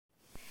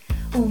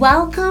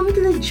Welcome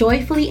to the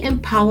Joyfully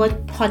Empowered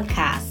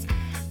podcast.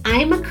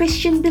 I'm a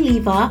Christian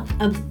believer,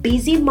 a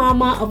busy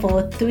mama of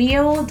our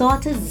 3-year-old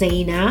daughter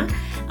Zaina,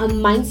 a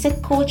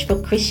mindset coach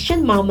for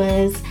Christian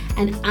mamas,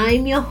 and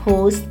I'm your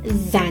host,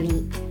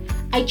 Zani.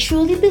 I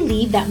truly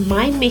believe that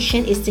my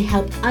mission is to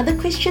help other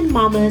Christian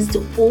mamas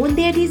to own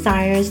their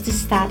desires to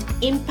start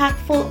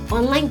impactful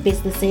online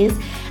businesses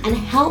and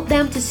help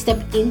them to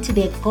step into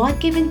their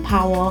God-given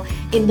power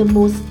in the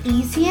most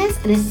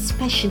easiest and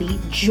especially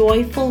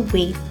joyful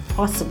way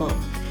possible.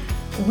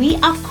 We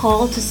are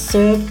called to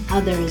serve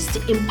others,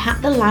 to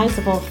impact the lives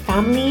of our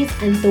families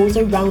and those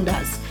around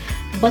us.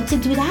 But to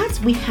do that,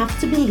 we have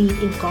to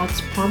believe in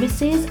God's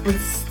promises and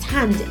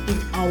stand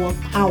in our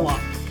power.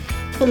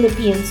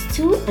 Philippians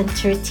 2 and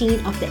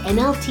 13 of the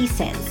NLT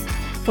says,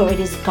 "For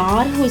it is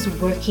God who is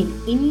working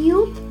in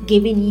you,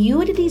 giving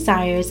you the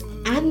desires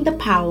and the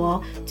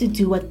power to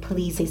do what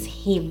pleases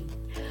Him."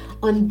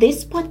 On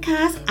this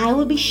podcast, I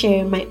will be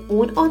sharing my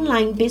own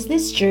online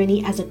business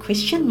journey as a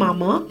Christian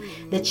mama,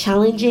 the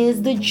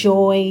challenges, the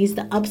joys,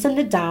 the ups and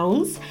the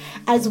downs,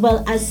 as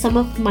well as some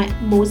of my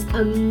most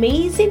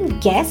amazing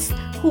guests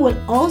who will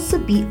also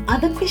be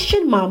other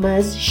Christian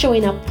mamas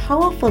showing up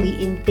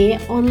powerfully in their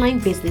online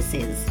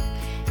businesses.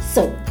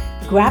 So,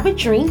 grab a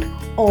drink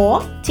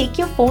or take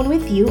your phone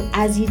with you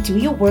as you do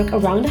your work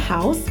around the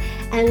house,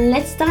 and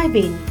let's dive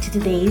into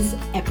today's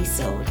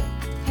episode.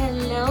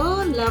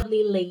 Hello,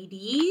 lovely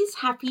ladies.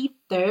 Happy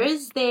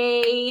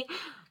Thursday.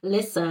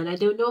 Listen, I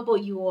don't know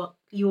about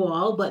you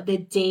all, but the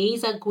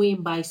days are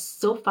going by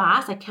so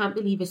fast. I can't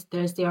believe it's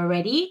Thursday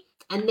already.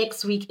 And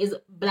next week is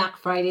Black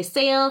Friday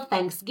sale,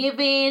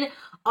 Thanksgiving,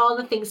 all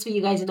the things for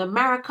you guys in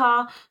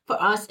America. For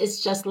us,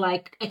 it's just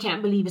like, I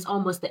can't believe it's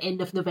almost the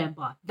end of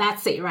November.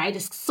 That's it, right?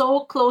 It's so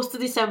close to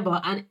December.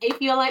 And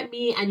if you're like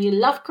me and you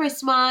love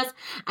Christmas,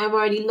 I'm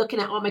already looking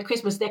at all my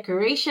Christmas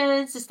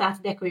decorations to start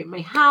to decorate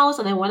my house,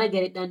 and I want to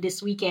get it done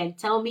this weekend.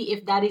 Tell me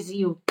if that is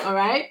you, all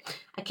right?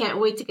 I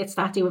can't wait to get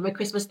started with my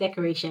Christmas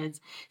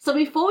decorations. So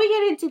before we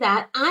get into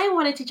that, I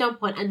wanted to jump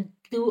on and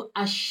do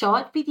a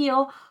short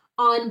video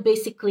on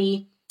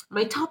basically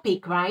my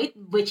topic, right?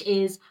 Which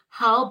is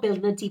how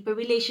building a deeper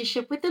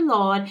relationship with the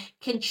Lord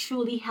can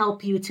truly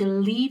help you to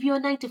leave your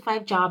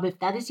 9-to-5 job if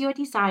that is your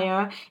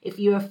desire. If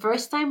you're a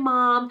first-time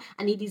mom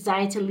and you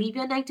desire to leave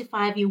your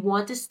 9-to-5, you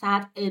want to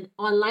start an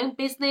online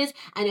business.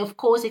 And of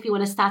course, if you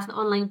want to start an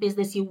online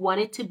business, you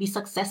want it to be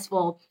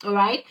successful, all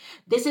right?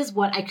 This is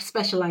what I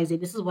specialize in.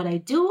 This is what I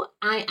do.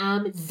 I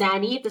am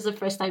Zani. If this is the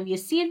first time you're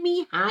seeing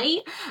me,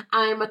 hi.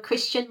 I'm a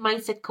Christian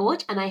mindset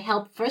coach, and I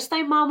help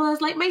first-time mamas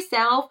like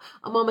myself,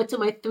 a mama to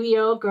my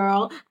 3-year-old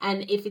girl.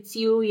 And if it's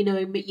you, you know,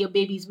 your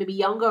baby's maybe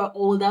younger or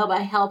older, but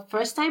I help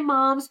first-time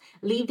moms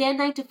leave their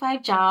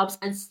 9-to-5 jobs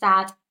and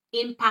start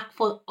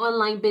impactful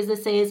online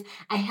businesses.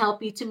 I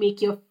help you to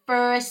make your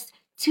first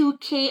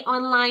 2K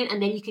online,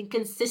 and then you can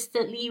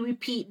consistently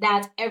repeat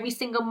that every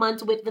single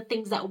month with the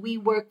things that we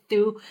work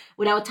through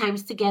with our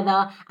times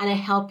together. And I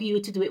help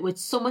you to do it with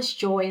so much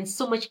joy and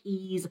so much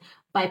ease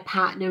by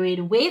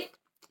partnering with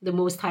the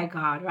Most High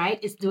God, right?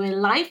 It's doing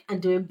life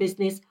and doing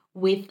business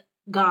with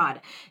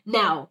God.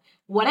 Now,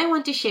 what I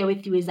want to share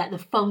with you is that the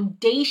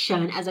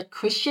foundation as a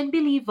Christian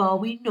believer,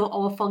 we know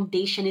our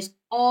foundation is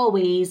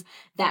always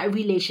that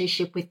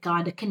relationship with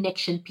God, the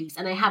connection piece.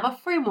 And I have a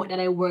framework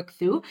that I work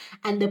through,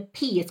 and the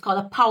P, it's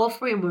called a power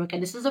framework.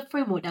 And this is a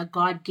framework that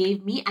God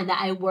gave me and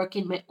that I work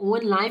in my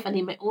own life and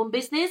in my own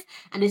business.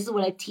 And this is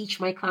what I teach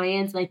my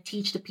clients and I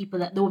teach the people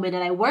the women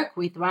that I work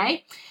with,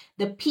 right?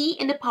 The P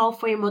in the power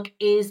framework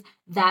is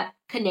that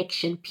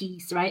connection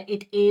piece, right?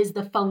 It is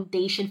the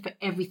foundation for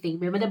everything.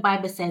 Remember, the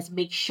Bible says,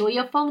 make sure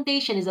your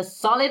foundation is a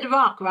solid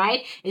rock,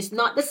 right? It's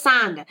not the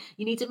sand.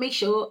 You need to make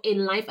sure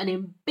in life and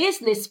in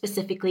business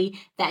specifically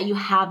that you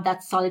have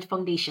that solid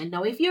foundation.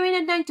 Now, if you're in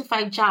a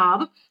 9-to-5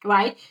 job,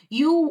 right,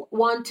 you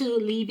want to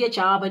leave your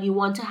job and you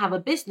want to have a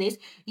business,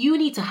 you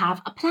need to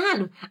have a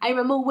plan. I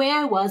remember where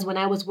I was when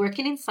I was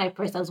working in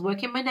Cyprus. I was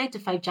working my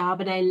 9-to-5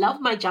 job, and I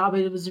loved my job.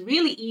 It was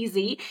really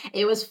easy.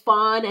 It was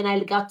fun, and I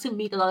got to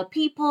meet a lot of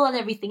people and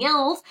everything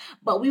else.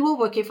 But we were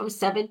working from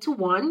 7 to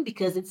 1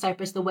 because in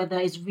Cyprus the weather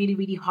is really,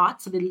 really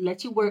hot. So they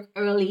let you work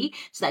early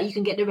so that you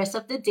can get the rest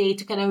of the day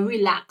to kind of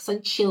relax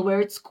and chill where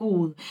it's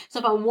cool.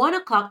 So from 1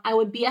 o'clock, I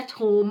would be at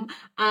home,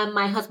 and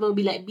my husband would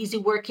be like busy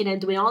working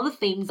and doing all the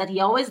things that he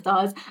always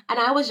does. And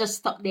I was just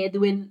stuck there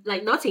doing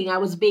like nothing. I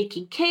was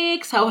baking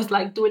cakes. I was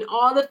like doing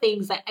all the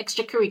things like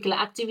extracurricular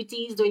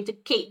activities, doing the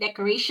cake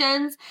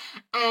decorations.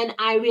 And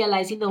I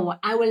realized, you know what?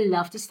 I would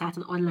love to start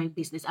an online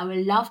business. I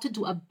would love to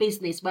do a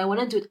business, but I want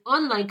to do it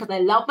online because I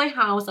love my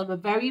house. I'm a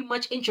very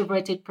much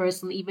introverted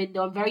person, even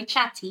though I'm very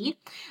chatty.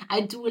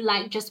 I do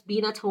like just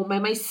being at home by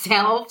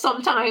myself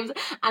sometimes,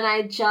 and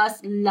I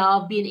just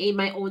love being in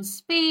my own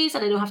space,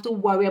 and I don't have to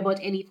worry about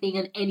anything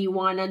and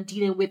anyone and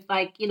dealing with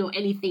like, you know,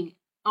 anything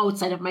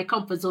outside of my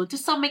comfort zone to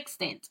some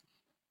extent.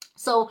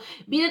 So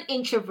being an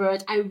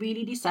introvert, I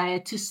really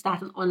decided to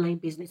start an online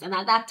business. And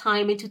at that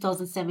time in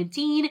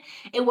 2017,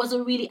 it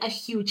wasn't really a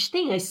huge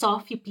thing. I saw a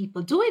few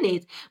people doing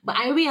it, but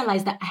I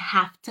realized that I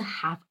have to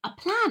have a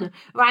plan,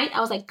 right? I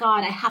was like,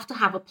 God, I have to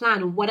have a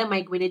plan. What am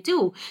I going to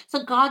do?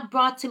 So God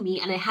brought to me,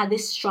 and I had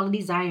this strong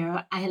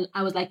desire.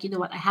 I was like, you know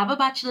what? I have a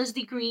bachelor's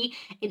degree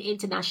in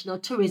international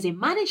tourism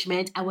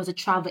management. I was a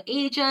travel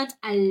agent.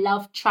 I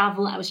love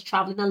travel. I was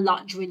traveling a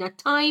lot during that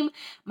time.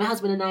 My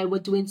husband and I were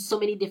doing so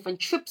many different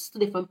trips to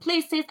different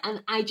places,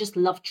 and I just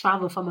love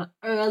travel from an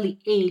early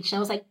age. I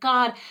was like,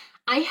 God,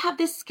 I have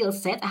this skill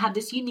set. I have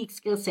this unique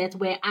skill set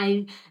where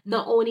I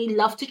not only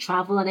love to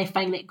travel and I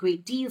find like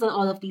great deals and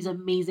all of these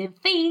amazing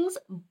things,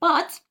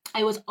 but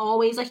I was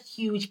always a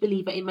huge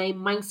believer in my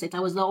mindset. I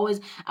was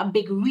always a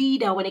big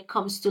reader when it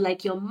comes to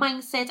like your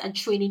mindset and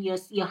training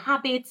your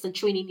habits and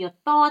training your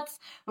thoughts,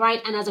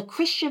 right? And as a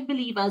Christian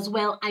believer as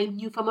well, I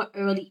knew from an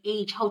early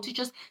age how to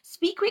just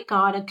speak with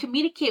God and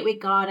communicate with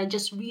God and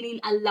just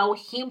really allow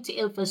Him to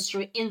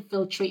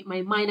infiltrate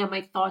my mind and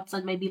my thoughts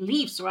and my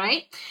beliefs,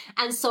 right?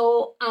 And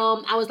so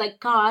I was like,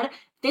 God,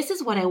 this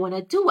is what I want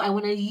to do. I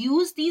want to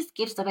use these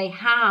gifts that I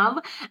have.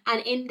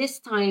 And in this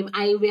time,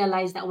 I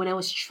realized that when I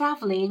was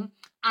traveling,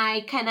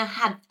 I kind of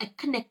had a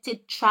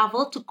connected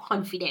travel to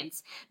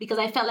confidence, because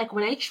I felt like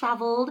when I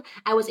traveled,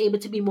 I was able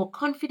to be more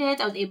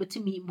confident. I was able to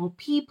meet more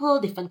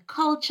people, different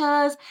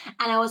cultures,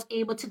 and I was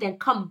able to then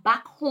come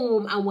back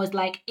home and was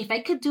like, if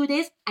I could do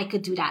this, I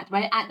could do that,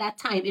 right? At that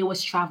time, it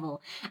was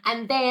travel.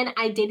 And then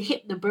I did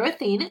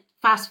hypnobirthing.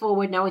 Fast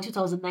forward now in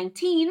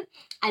 2019,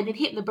 I did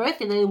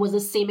hypnobirthing, and it was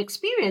the same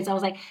experience. I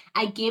was like,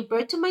 I gave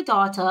birth to my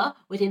daughter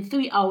within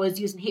 3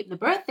 hours using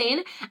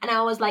hypnobirthing. And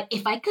I was like,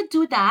 if I could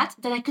do that,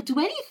 then I could do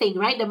anything,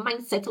 right? The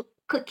mindset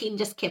clicking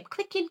just kept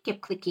clicking,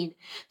 kept clicking.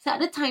 So at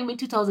the time in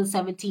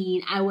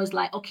 2017, I was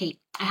like, okay,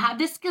 I have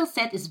this skill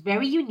set, it's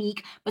very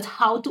unique, but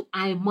how do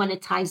I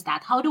monetize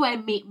that? How do I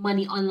make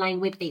money online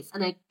with this?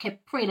 And I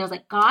kept praying. I was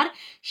like, God,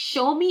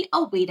 show me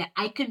a way that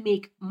I could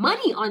make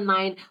money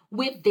online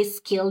with this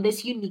skill,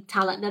 this unique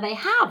talent that I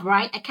have,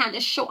 right? I can't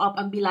just show up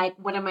and be like,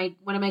 what am I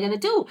gonna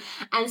do?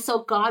 And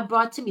so God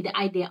brought to me the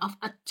idea of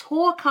a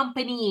tour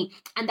company.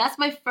 And that's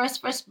my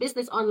first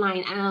business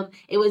online.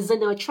 It was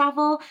Zeno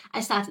Travel.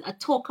 I started a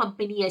tour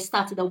company. I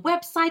started a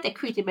website. I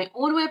created my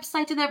own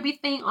website and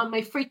everything on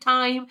my free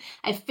time.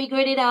 I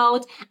figured it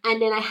out.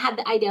 And then I had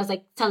the idea. I was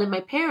like telling my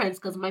parents,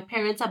 because my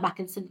parents are back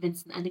in St.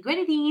 Vincent and the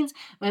Grenadines,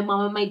 my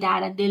mom and my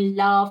dad, and they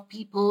love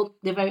people.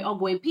 They're very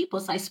outgoing people.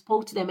 So I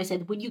spoke to them. I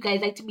said, would you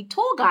guys like to be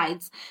tour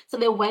guides? So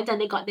they went and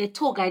they got their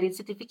tour guiding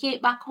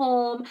certificate back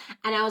home.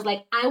 And I was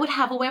like, I would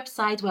have a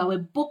website where I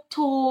would book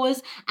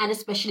tours, and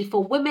especially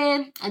for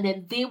women, and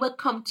then they would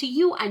come to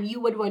you and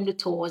you would run the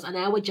tours, and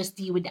I would just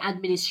deal with the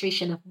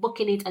administration of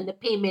booking it and the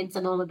payments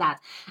and all of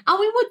that. And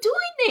we were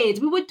doing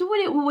it. We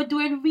were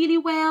doing really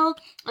well,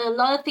 and a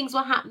lot of things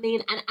were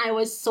happening, and I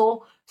was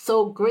so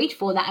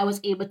grateful that I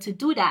was able to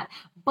do that.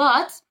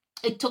 But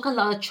it took a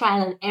lot of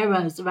trial and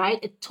errors, right?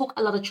 It took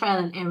a lot of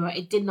trial and error.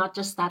 It did not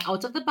just start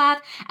out of the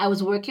bat. I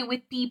was working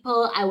with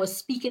people. I was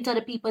speaking to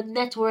other people,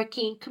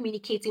 networking,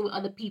 communicating with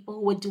other people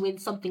who were doing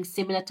something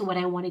similar to what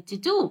I wanted to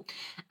do.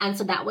 And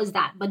so that was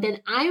that. But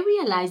then I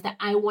realized that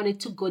I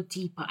wanted to go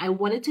deeper. I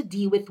wanted to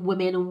deal with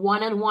women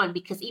one-on-one,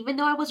 because even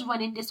though I was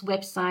running this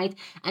website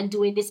and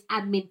doing this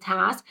admin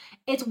task,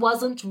 it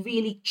wasn't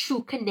really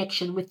true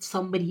connection with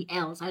somebody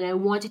else. And I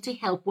wanted to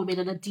help women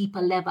on a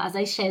deeper level. As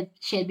I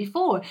shared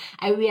before,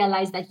 I realized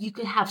that you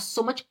could have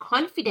so much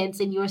confidence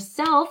in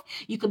yourself.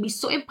 You could be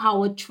so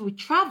empowered through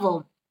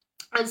travel.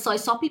 And so I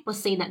saw people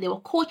saying that they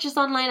were coaches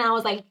online. I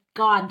was like,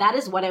 God, that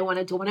is what I want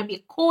to do. I want to be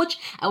a coach.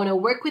 I want to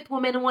work with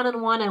women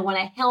one-on-one. I want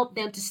to help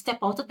them to step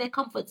out of their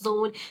comfort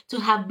zone, to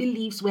have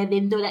beliefs where they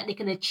know that they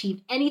can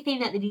achieve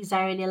anything that they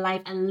desire in their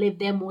life and live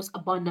their most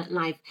abundant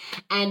life.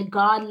 And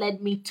God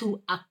led me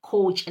to a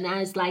coach. And I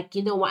was like,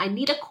 you know what? I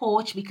need a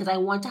coach because I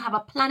want to have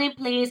a plan in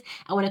place.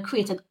 I want to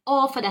create an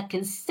offer that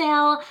can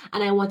sell.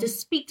 And I want to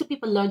speak to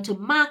people, learn to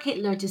market,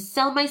 learn to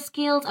sell my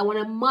skills. I want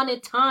to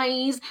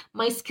monetize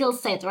my skill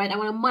set, right? I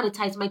want to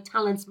monetize my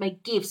talents, my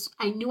gifts.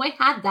 I knew I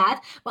had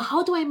that, but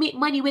how do I make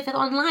money with it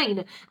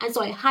online? And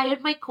so I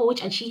hired my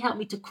coach, and she helped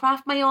me to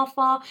craft my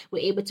offer. We're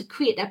able to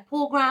create that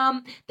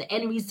program, the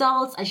end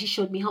results, and she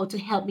showed me how to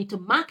help me to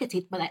market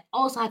it. But I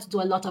also had to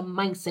do a lot of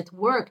mindset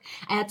work.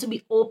 I had to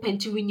be open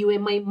to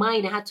renewing my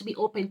mind. I had to be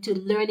open to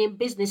learning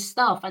business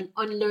stuff and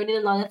unlearning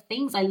a lot of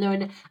things. I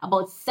learned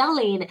about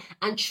selling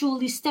and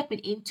truly stepping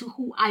into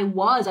who I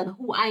was and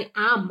who I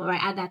am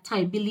right at that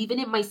time, believing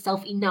in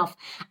myself enough.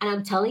 And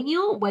I'm telling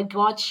you, what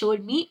God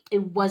showed me,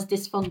 it was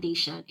this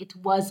foundation. It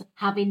was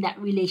having that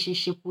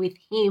relationship with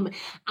Him.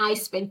 I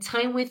spent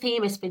time with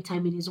Him. I spent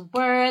time in His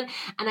Word.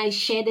 And I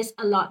share this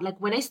a lot. Like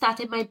when I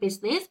started my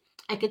business,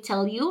 I could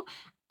tell you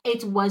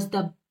it was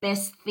the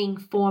best thing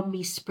for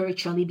me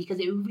spiritually, because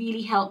it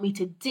really helped me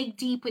to dig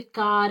deep with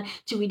God,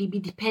 to really be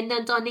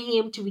dependent on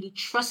Him, to really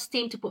trust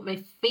Him, to put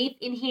my faith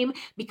in Him,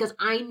 because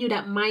I knew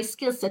that my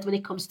skill set when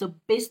it comes to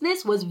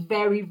business was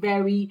very,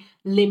 very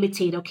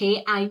limited.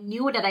 Okay. I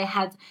knew that I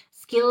had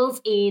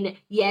skills in,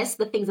 yes,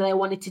 the things that I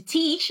wanted to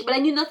teach, but I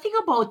knew nothing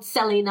about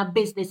selling a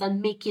business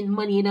and making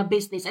money in a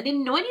business. I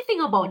didn't know anything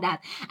about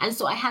that. And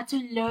so I had to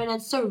learn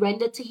and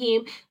surrender to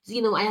him.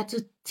 I had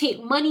to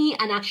take money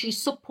and actually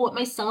support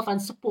myself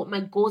and support my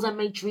goals and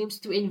my dreams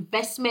through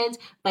investment,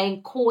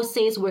 buying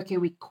courses,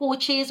 working with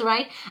coaches,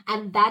 right?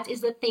 And that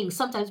is the thing.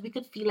 Sometimes we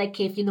could feel like,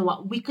 if you know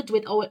what, we could do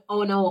it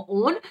on our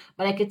own.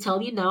 But I can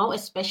tell you now,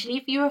 especially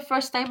if you're a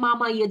first-time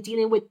mama, you're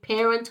dealing with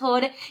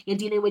parenthood, you're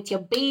dealing with your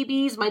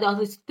babies. My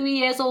daughter is 3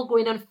 years old,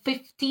 going on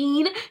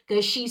 15,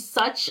 because she's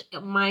such,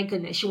 my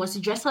goodness, she wants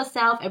to dress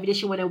herself. Every day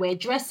she want to wear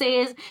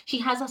dresses. She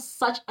has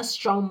such a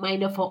strong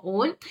mind of her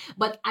own.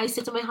 But I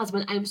said to my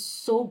husband, I'm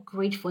so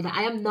grateful that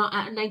I am not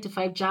at a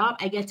 9-to-5 job.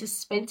 I get to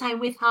spend time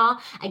with her.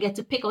 I get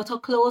to pick out her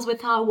clothes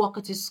with her, walk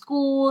her to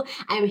school.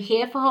 I'm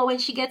here for her when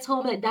she gets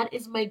home. Like, that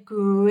is my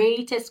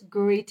greatest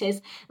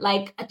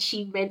like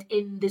achievement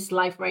in this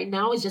life right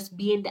now, is just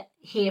being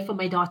here for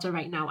my daughter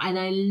right now. And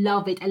I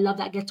love it. I love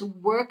that I get to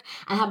work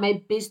and have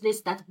my business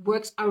that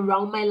works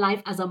around my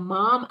life as a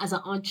mom, as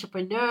an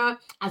entrepreneur,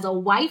 as a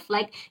wife.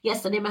 Like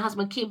yesterday, my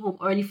husband came home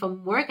early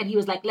from work and he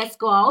was like, let's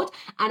go out.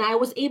 And I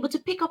was able to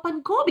pick up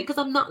and go because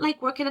I'm not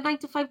like working a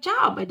 9-to-5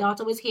 job. My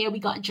daughter was here. We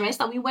got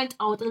dressed and we went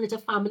out on a little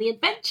family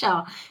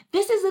adventure.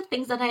 This is the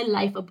things that I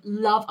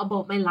love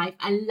about my life.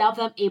 I love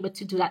that I'm able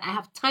to do that. I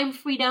have time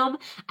freedom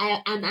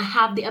and I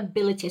have the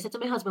ability. I said to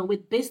my husband,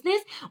 with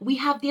business, we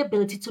have the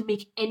ability to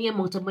make any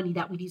amount of money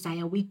that we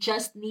desire. We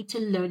just need to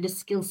learn the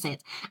skill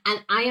set.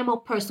 And I am a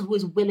person who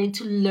is willing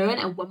to learn,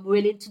 and I'm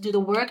willing to do the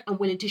work and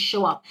willing to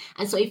show up.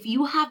 And so if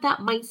you have that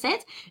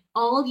mindset,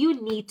 all you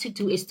need to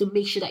do is to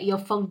make sure that your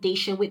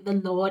foundation with the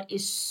Lord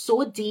is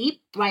so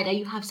deep, right? That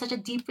you have such a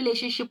deep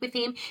relationship with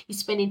him. You're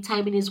spending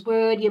time in his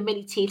word. You're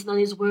meditating on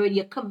his word.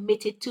 You're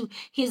committed to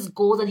his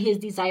goals and his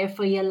desire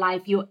for your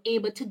life. You're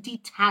able to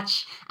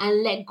detach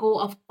and let go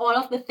of all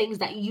of the things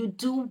that you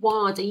do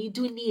want and you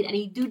do need and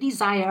you do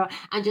desire,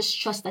 and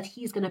just trust that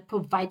he's going to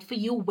provide for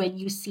you when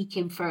you seek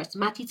him first.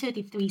 Matthew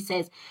 33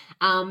 says,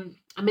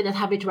 I may not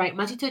have it right.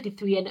 Matthew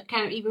 33, and I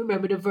can't even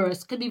remember the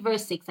verse. Could be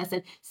verse 6. I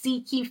said,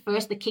 seek ye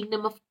first the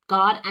kingdom of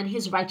God and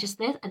his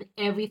righteousness, and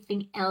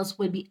everything else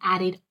will be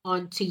added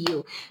unto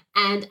you.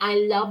 And I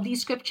love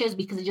these scriptures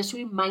because it just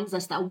reminds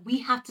us that we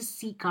have to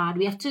seek God.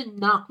 We have to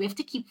knock. We have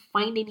to keep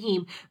finding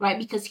him, right?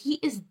 Because he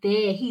is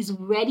there. He's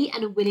ready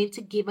and willing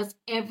to give us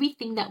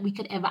everything that we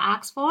could ever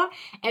ask for,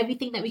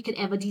 everything that we could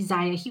ever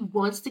desire. He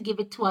wants to give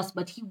it to us,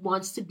 but he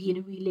wants to be in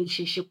a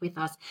relationship with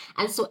us.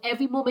 And so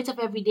every moment of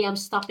every day, I'm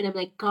stopping. I'm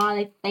like, God,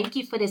 I thank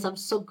you for this. I'm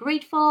so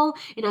grateful.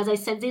 As I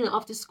send Zayna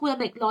off to school, I'm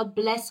like, Lord,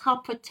 bless her,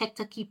 protect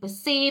her, keep her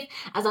safe.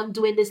 As I'm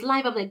doing this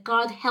live, I'm like,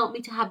 God, help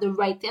me to have the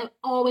right. I'm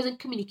always in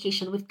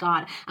communication with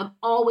God. I'm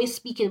always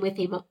speaking with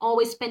him. I'm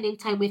always spending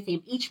time with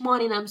him. Each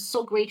morning, I'm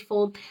so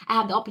grateful. I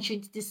have the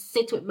opportunity to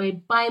sit with my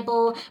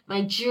Bible,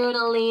 my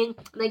journaling,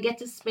 and I get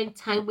to spend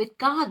time with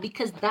God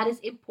because that is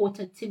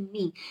important to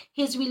me.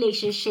 His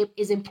relationship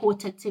is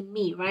important to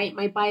me, right?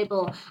 My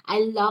Bible, I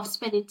love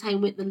spending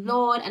time with the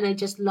Lord, and I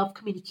just love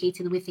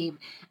communicating with him.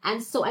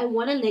 And so I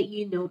want to let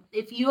you know,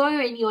 if you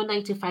are in your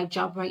 9-to-5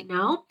 job right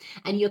now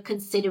and you're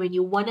considering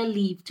you want to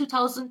leave,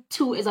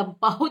 2002 is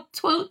about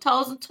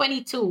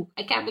 2022.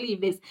 I can't believe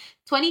this.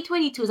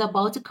 2022 is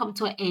about to come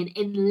to an end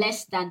in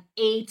less than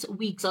 8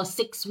 weeks or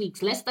 6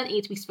 weeks. Less than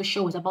 8 weeks for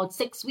sure. It's about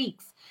 6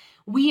 weeks.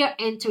 We are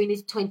entering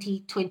into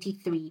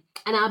 2023.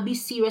 And I'll be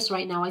serious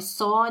right now. I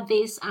saw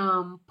this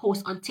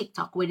post on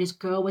TikTok where this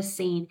girl was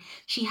saying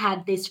she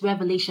had this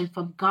revelation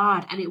from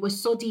God. And it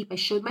was so deep. I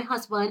showed my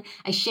husband.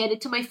 I shared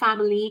it to my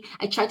family.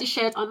 I tried to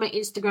share it on my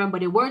Instagram, but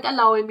they weren't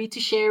allowing me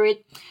to share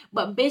it.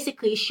 But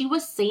basically, she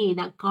was saying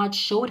that God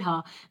showed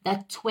her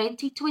that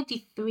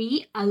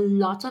 2023, a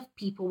lot of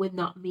people will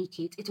not make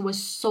it. It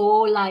was so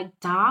like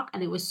dark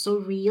and it was so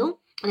real.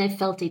 And I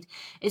felt it.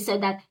 It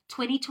said that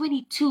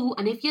 2022,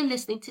 and if you're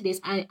listening to this,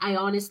 I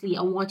honestly,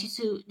 I want you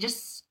to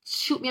just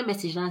shoot me a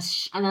message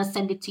and I'll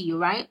send it to you,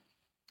 right?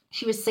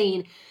 She was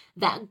saying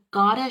that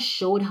God has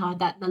showed her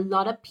that a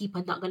lot of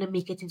people are not going to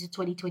make it into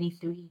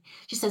 2023.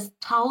 She says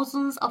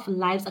thousands of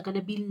lives are going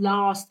to be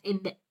lost in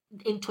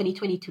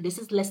 2022. This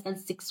is less than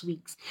 6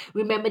 weeks.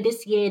 Remember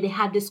this year they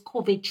had this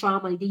COVID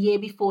drama. The year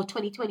before,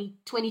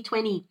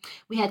 2020,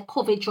 we had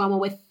COVID drama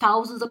where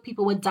thousands of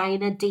people were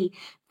dying a day.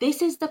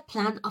 This is the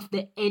plan of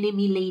the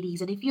enemy,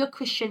 ladies. And if you're a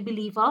Christian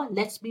believer,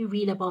 let's be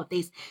real about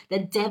this. The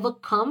devil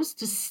comes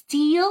to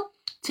steal,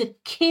 to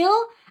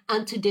kill,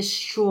 and to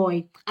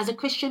destroy. As a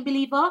Christian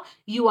believer,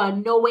 you are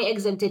no way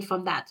exempted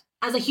from that.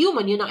 As a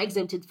human, you're not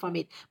exempted from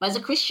it. But as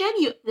a Christian,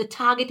 the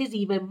target is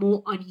even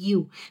more on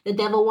you. The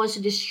devil wants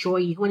to destroy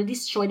you. He wants to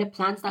destroy the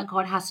plans that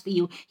God has for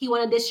you. He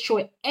wants to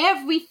destroy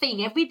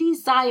everything, every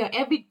desire,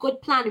 every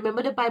good plan.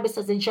 Remember the Bible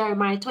says in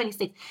Jeremiah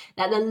 26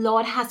 that the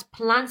Lord has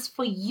plans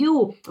for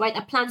you, right?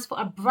 A plans for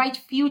a bright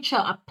future,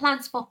 a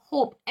plans for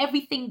hope,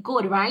 everything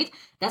good, right?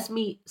 That's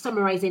me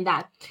summarizing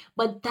that.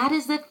 But that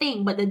is the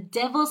thing. But the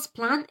devil's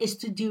plan is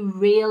to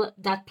derail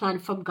that plan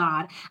from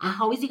God. And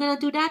how is he going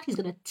to do that? He's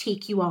going to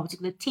take you out.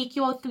 He's going to take take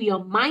you out through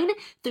your mind,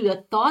 through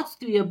your thoughts,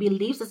 through your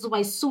beliefs. This is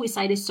why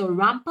suicide is so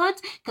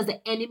rampant, because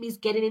the enemy is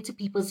getting into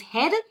people's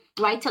head,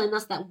 right? Telling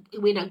us that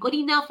we're not good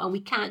enough and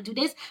we can't do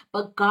this.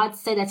 But God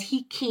said that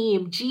he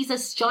came,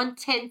 Jesus, John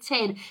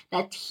 10:10,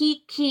 that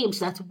he came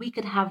so that we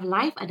could have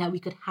life and that we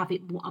could have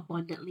it more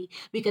abundantly.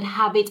 We could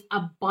have it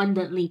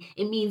abundantly.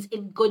 It means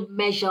in good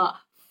measure,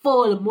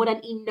 full, more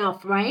than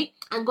enough, right?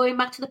 And going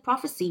back to the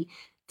prophecy,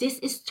 this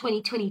is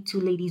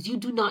 2022, ladies. You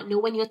do not know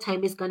when your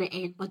time is going to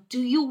end, but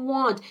do you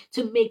want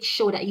to make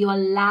sure that your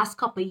last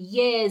couple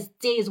years,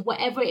 days,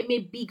 whatever it may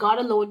be, God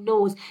alone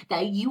knows,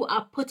 that you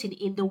are putting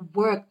in the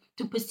work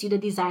to pursue the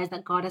desires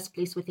that God has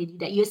placed within you,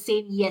 that you're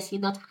saying yes,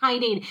 you're not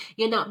hiding,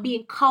 you're not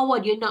being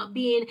coward, you're not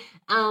being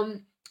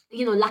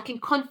lacking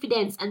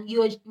confidence, and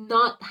you're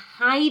not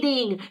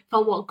hiding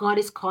from what God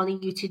is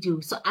calling you to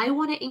do. So I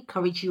want to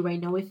encourage you right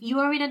now. If you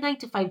are in a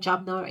 9-to-5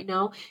 job now, right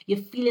now, you're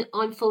feeling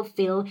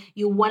unfulfilled,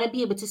 you want to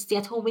be able to stay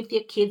at home with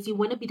your kids, you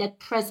want to be that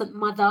present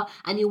mother,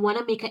 and you want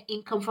to make an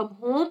income from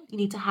home, you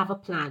need to have a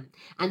plan.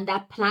 And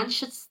that plan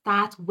should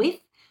start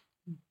with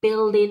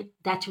building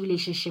that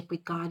relationship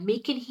with God,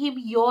 making him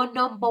your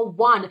number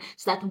one,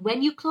 so that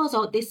when you close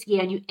out this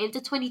year and you enter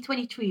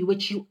 2023,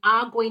 which you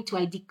are going to,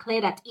 I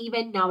declare that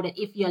even now,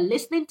 that if you're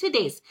listening to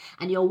this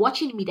and you're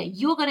watching me, that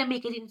you're going to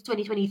make it into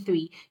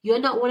 2023. You're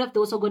not one of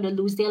those who are going to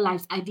lose their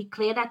lives. I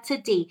declare that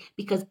today,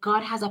 because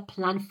God has a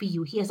plan for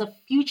you. He has a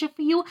future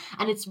for you,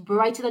 and it's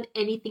brighter than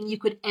anything you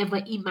could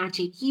ever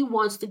imagine. He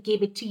wants to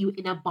give it to you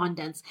in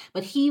abundance,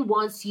 but he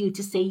wants you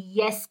to say,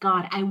 yes,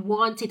 God, I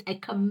want it. I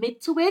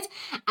commit to it,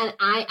 and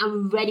I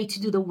am ready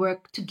to do the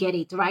work to get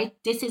it, right?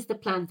 This is the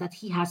plan that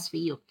he has for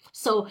you.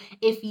 So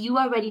if you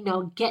are ready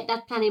now, get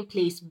that plan in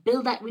place,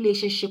 build that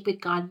relationship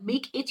with God,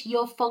 make it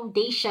your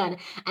foundation,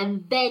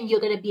 and then you're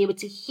going to be able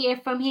to hear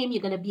from him.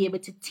 You're going to be able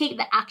to take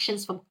the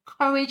actions from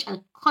courage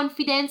and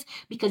confidence,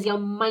 because your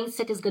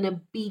mindset is going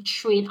to be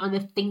trained on the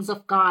things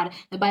of God.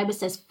 The Bible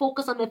says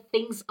focus on the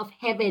things of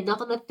heaven,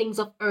 not on the things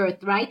of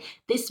earth, right?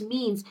 This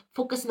means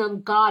focusing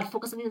on God,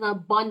 focusing on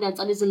abundance,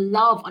 on his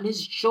love, on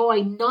his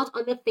joy, not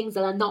on the things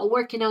that are not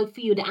working out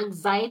for you, the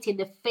anxiety and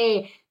the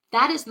fear.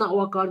 That is not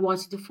what God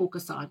wants you to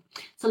focus on.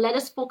 So let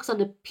us focus on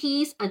the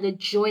peace and the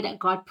joy that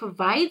God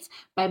provides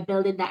by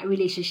building that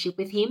relationship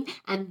with him.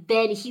 And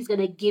then he's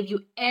going to give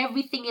you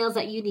everything else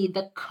that you need,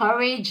 the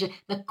courage,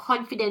 the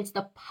confidence,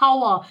 the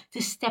power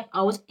to step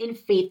out in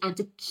faith and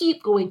to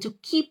keep going, to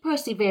keep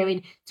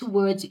persevering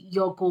towards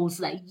your goals.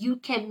 That you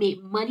can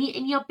make money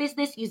in your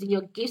business using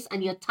your gifts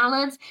and your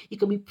talents. You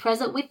can be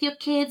present with your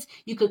kids.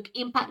 You could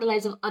impact the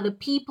lives of other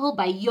people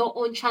by your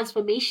own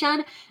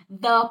transformation.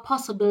 The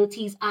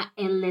possibilities are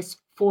endless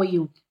for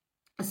you.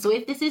 So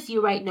if this is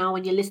you right now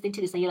and you're listening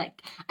to this and you're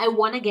like, I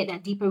want to get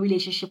that deeper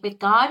relationship with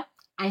God,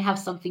 I have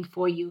something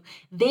for you.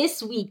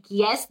 This week,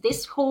 yes,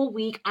 this whole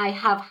week, I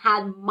have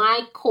had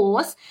my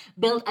course,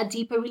 Build a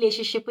Deeper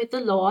Relationship with the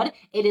Lord.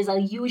 It is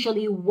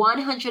usually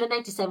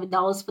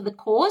 $197 for the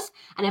course,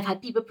 and I've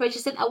had people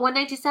purchase it at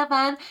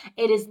 $197.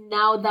 It is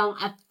now down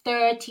at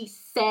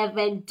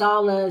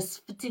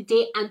 $37 for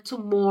today and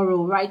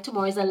tomorrow, right?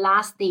 Tomorrow is the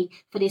last day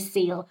for this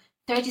sale.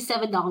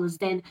 $37.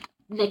 Then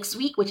next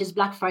week, which is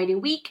Black Friday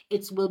week,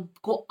 it will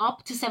go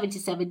up to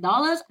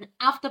 $77, and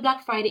after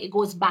Black Friday it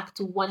goes back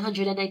to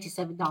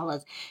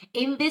 $197.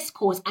 In this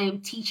course, I am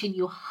teaching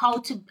you how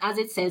to, as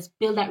it says,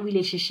 build that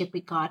relationship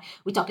with God.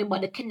 We're talking about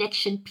the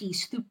connection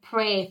piece through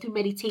prayer, through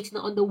meditating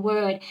on the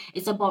word.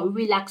 It's about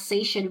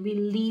relaxation,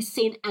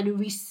 releasing and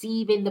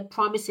receiving the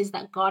promises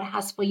that God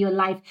has for your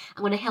life.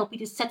 I'm going to help you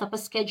to set up a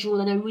schedule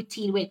and a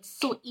routine where it's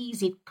so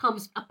easy. It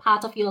becomes a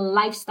part of your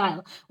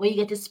lifestyle, where you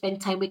get to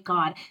spend time with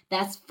God.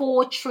 That's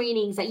 4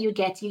 trainings that you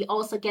get. You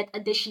also get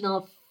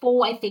additional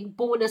 4, I think,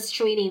 bonus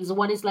trainings.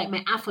 One is like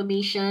my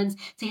affirmations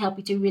to help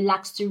you to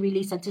relax, to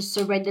release, and to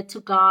surrender to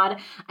God.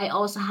 I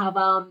also have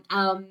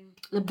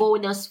the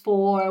bonus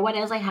for, what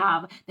else I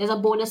have? There's a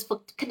bonus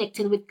for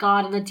connecting with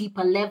God on a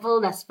deeper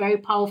level. That's very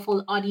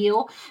powerful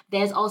audio.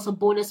 There's also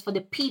bonus for the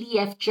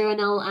PDF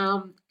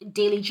journal,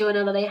 daily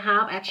journal that I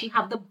have. I actually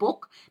have the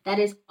book that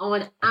is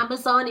on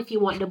Amazon. If you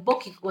want the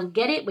book, you can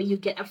get it, but you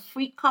get a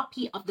free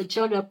copy of the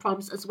journal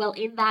prompts as well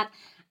in that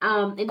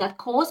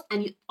course.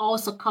 And it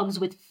also comes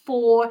with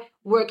 4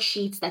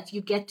 worksheets that you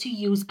get to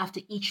use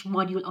after each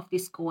module of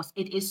this course.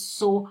 It is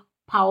so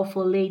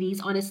powerful, ladies.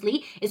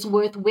 Honestly, it's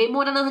worth way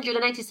more than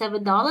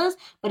 $197,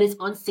 but it's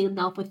on sale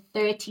now for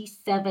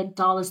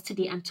 $37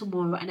 today and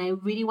tomorrow. And I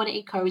really want to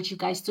encourage you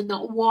guys to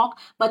not walk,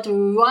 but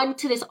to run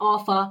to this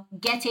offer.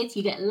 Get it.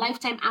 You get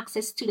lifetime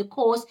access to the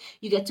course.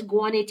 You get to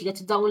go on it. You get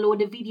to download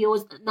the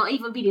videos, not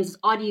even videos, it's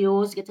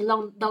audios. You get to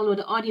download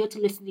the audio to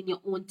listen in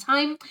your own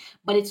time.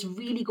 But it's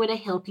really going to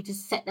help you to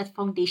set that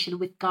foundation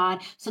with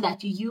God so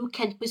that you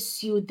can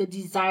pursue the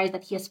desires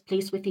that he has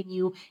placed within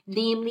you,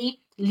 namely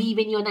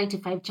leaving your 9 to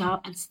 5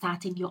 job and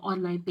starting your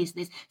online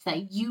business so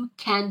that you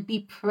can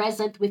be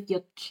present with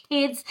your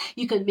kids.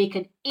 You can make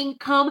an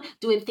income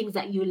doing things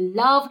that you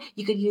love.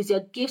 You can use your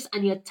gifts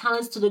and your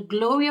talents to the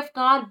glory of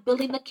God,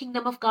 building the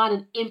kingdom of God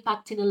and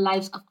impacting the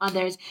lives of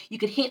others. You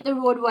could hit the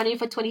road running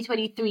for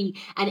 2023.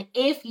 And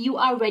if you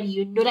are ready,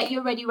 you know that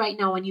you're ready right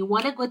now and you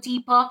want to go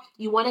deeper,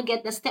 you want to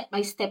get the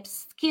step-by-step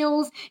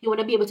skills, you want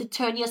to be able to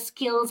turn your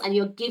skills and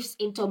your gifts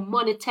into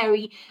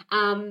monetary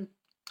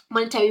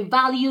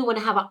value. You want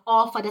to have an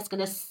offer that's going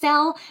to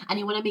sell, and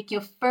you want to make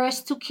your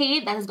first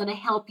 2K. That is going to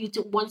help you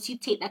to, once you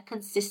take that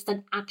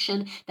consistent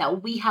action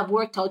that we have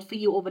worked out for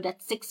you over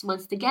that 6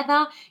 months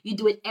together, you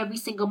do it every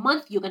single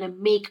month, you're going to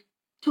make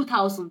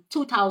 2,000,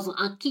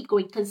 and keep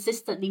going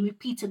consistently,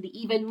 repeatedly,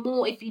 even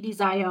more if you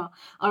desire.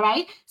 All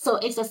right. So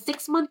it's a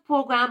 6-month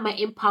program, my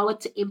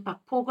Empowered to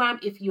Impact program.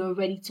 If you're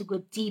ready to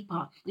go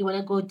deeper, you want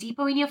to go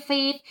deeper in your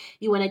faith,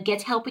 you want to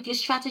get help with your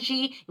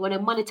strategy, you want to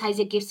monetize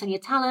your gifts and your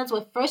talents.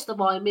 Well, first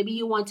of all, maybe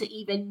you want to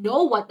even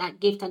know what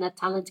that gift and that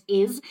talent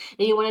is.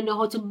 Then you want to know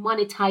how to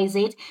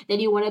monetize it. Then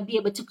you want to be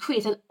able to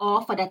create an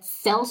offer that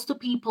sells to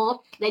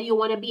people. Then you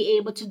want to be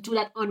able to do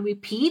that on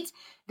repeat.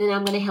 Then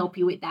I'm going to help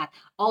you with that.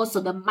 Also,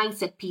 the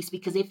mindset piece,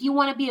 because if you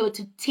want to be able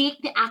to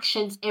take the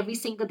actions every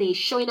single day,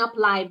 showing up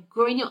live,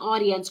 growing your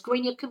audience,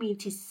 growing your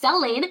community,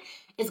 selling,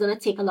 it's going to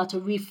take a lot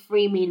of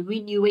reframing,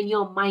 renewing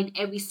your mind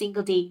every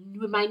single day,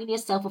 reminding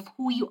yourself of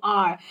who you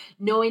are,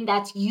 knowing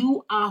that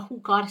you are who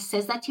God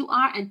says that you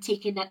are, and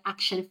taking that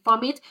action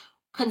from it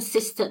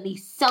consistently,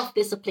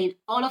 self-discipline,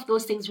 all of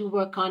those things we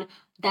work on.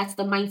 That's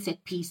the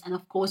mindset piece. And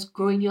of course,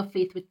 growing your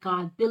faith with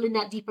God, building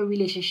that deeper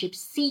relationship,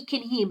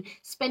 seeking Him,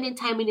 spending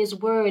time in His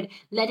Word,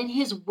 letting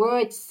His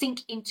Word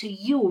sink into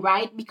you,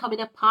 right? Becoming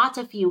a part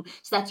of you,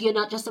 so that you're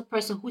not just a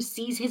person who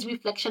sees His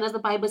reflection, as the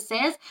Bible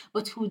says,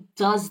 but who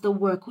does the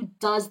work, who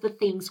does the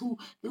things,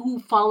 who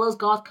follows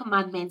God's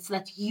commandments, so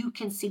that you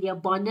can see the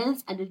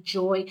abundance and the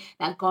joy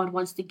that God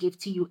wants to give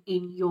to you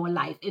in your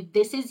life. If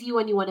this is you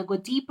and you want to go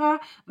deeper,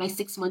 my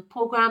 6-month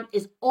program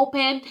is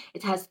open.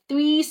 It has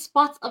 3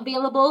 spots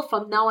available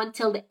from now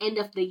until the end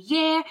of the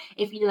year.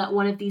 If you know that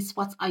one of these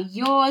spots are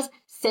yours,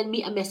 send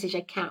me a message. I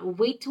can't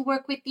wait to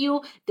work with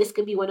you. This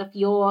could be one of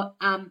your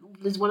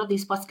one of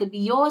these spots could be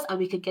yours, and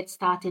we could get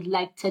started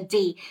like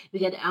today. We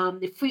get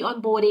the free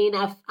onboarding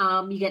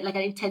of you get like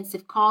an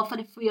intensive call for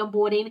the free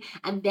onboarding,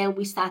 and then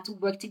we start to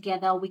work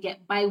together. We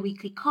get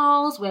bi-weekly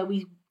calls where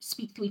we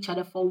speak to each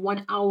other for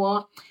 1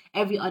 hour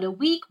every other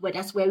week, where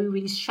that's where we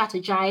really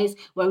strategize,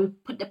 where we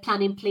put the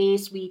plan in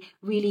place, we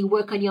really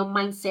work on your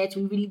mindset,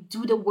 we really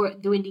do the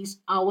work during these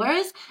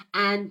hours.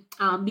 And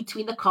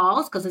between the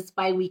calls, because it's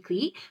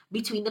bi-weekly,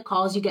 between the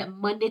calls you get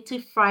Monday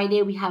to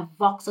Friday, we have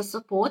Voxer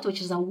support,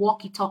 which is a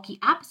walkie-talkie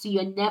app, so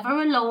you're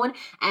never alone.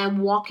 I'm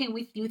walking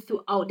with you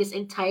throughout this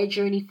entire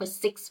journey for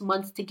 6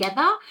 months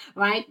together,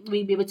 right?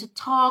 We'll be able to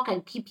talk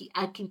and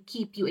I can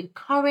keep you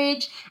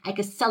encouraged. I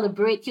can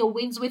celebrate your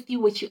wins with you,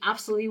 which you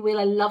absolutely will.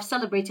 I love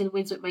celebrating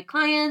wins with my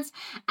clients,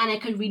 and I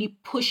can really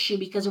push you,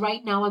 because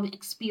right now I'm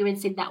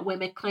experiencing that where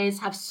my clients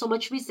have so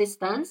much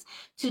resistance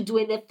to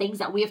doing the things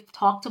that we have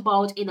talked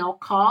about in our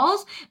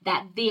calls,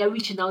 that they are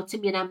reaching out to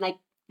me, and I'm like,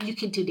 you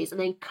can do this, and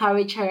I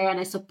encourage her and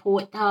I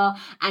support her,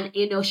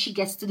 and she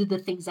gets to do the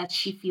things that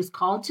she feels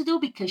called to do,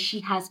 because she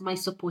has my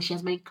support, she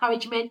has my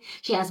encouragement,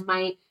 she has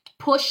my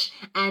push.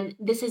 And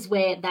this is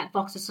where that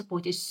Voxer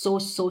support is so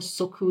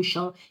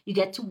crucial. You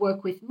get to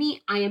work with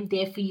me. I am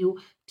there for you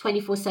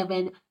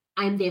 24/7.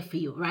 I'm there for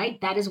you, right?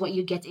 That is what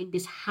you get in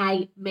this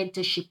high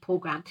mentorship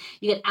program.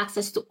 You get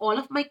access to all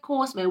of my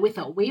course, my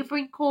Without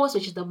Wavering course,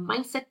 which is the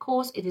mindset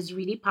course. It is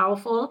really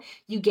powerful.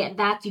 You get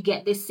that. You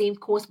get this same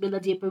course, Build a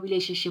Deeper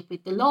Relationship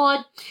with the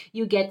Lord.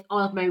 You get all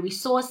of my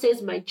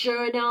resources, my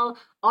journal,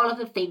 all of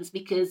the things,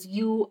 because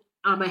you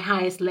are my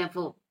highest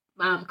level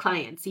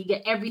clients. You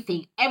get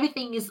everything.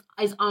 Everything is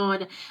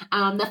on.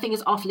 Nothing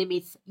is off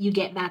limits. You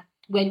get that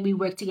when we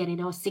work together in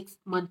our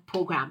 6-month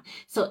program.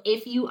 So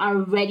if you are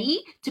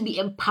ready to be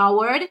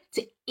empowered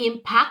to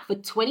impact for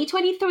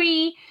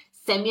 2023,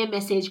 send me a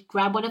message,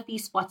 grab one of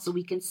these spots so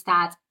we can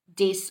start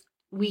this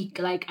week,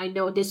 like I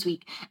know this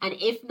week. And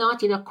if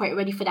not, you're not quite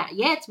ready for that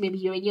yet, maybe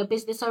you're in your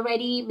business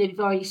already, maybe you've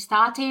already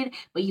started,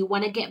 but you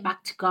want to get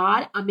back to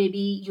God, or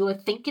maybe you're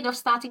thinking of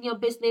starting your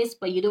business,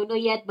 but you don't know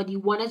yet, but you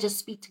want to just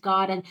speak to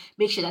God and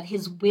make sure that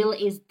His will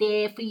is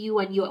there for you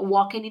and you're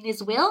walking in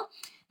His will,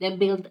 then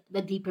Build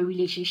the Deeper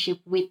Relationship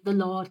with the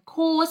Lord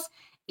course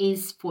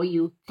is for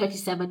you.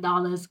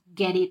 $37.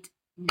 Get it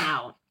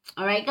now.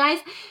 All right, guys.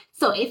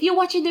 So if you're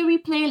watching the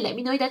replay, let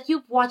me know that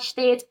you've watched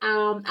it.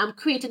 I'm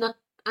creating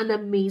an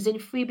amazing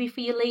freebie for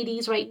you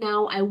ladies right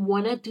now. I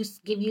want to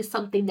just give you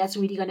something that's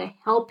really going to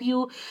help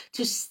you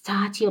to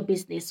start your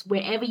business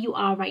wherever you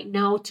are right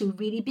now, to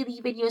really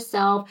believe in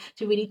yourself,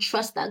 to really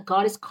trust that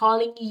God is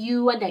calling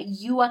you and that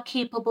you are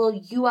capable,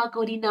 you are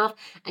good enough,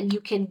 and you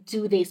can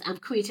do this. I'm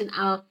creating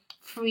a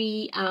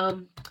free I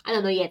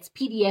don't know yet,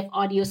 PDF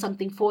audio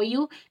something for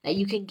you that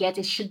you can get.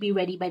 It should be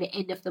ready by the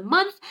end of the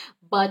month,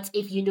 but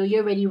if you know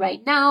you're ready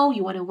right now,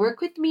 you want to work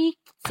with me,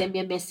 send me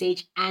a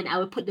message and I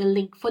will put the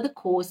link for the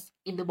course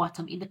in the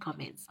bottom in the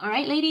comments. All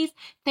right, ladies,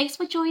 thanks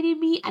for joining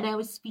me, and I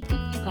will speak with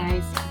you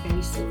guys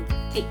very soon.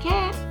 Take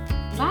care.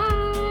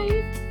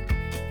 Bye.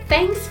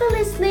 Thanks for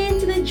listening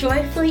to the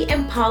Joyfully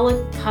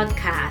Empowered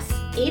podcast.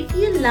 If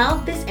you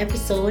love this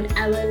episode,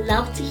 I would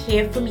love to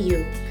hear from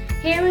you.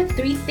 Here are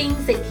 3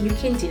 things that you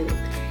can do.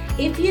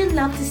 If you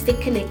love to stay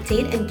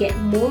connected and get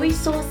more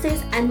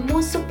resources and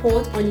more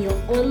support on your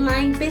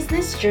online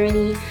business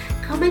journey,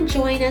 come and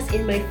join us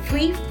in my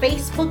free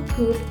Facebook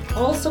group,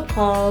 also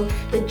called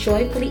the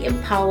Joyfully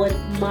Empowered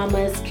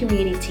Mamas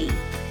Community.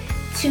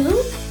 2,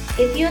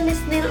 if you're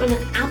listening on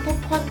an Apple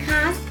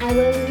podcast, I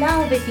would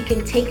love if you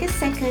can take a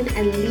second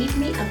and leave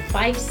me a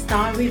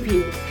 5-star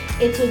review.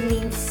 It would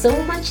mean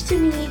so much to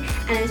me,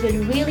 and it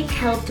would really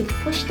help to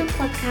push the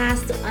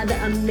podcast to other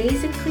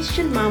amazing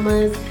Christian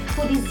mamas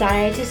who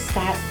desire to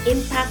start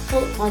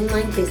impactful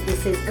online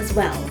businesses as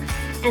well.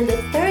 And the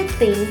 3rd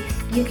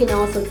thing, you can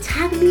also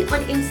tag me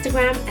on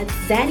Instagram at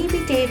Zanny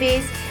B.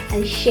 Davis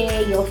and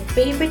share your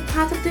favorite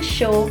part of the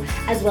show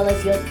as well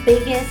as your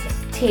biggest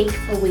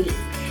takeaway.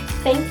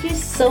 Thank you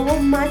so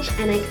much,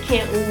 and I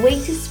can't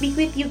wait to speak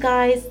with you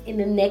guys in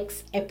the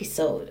next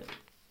episode.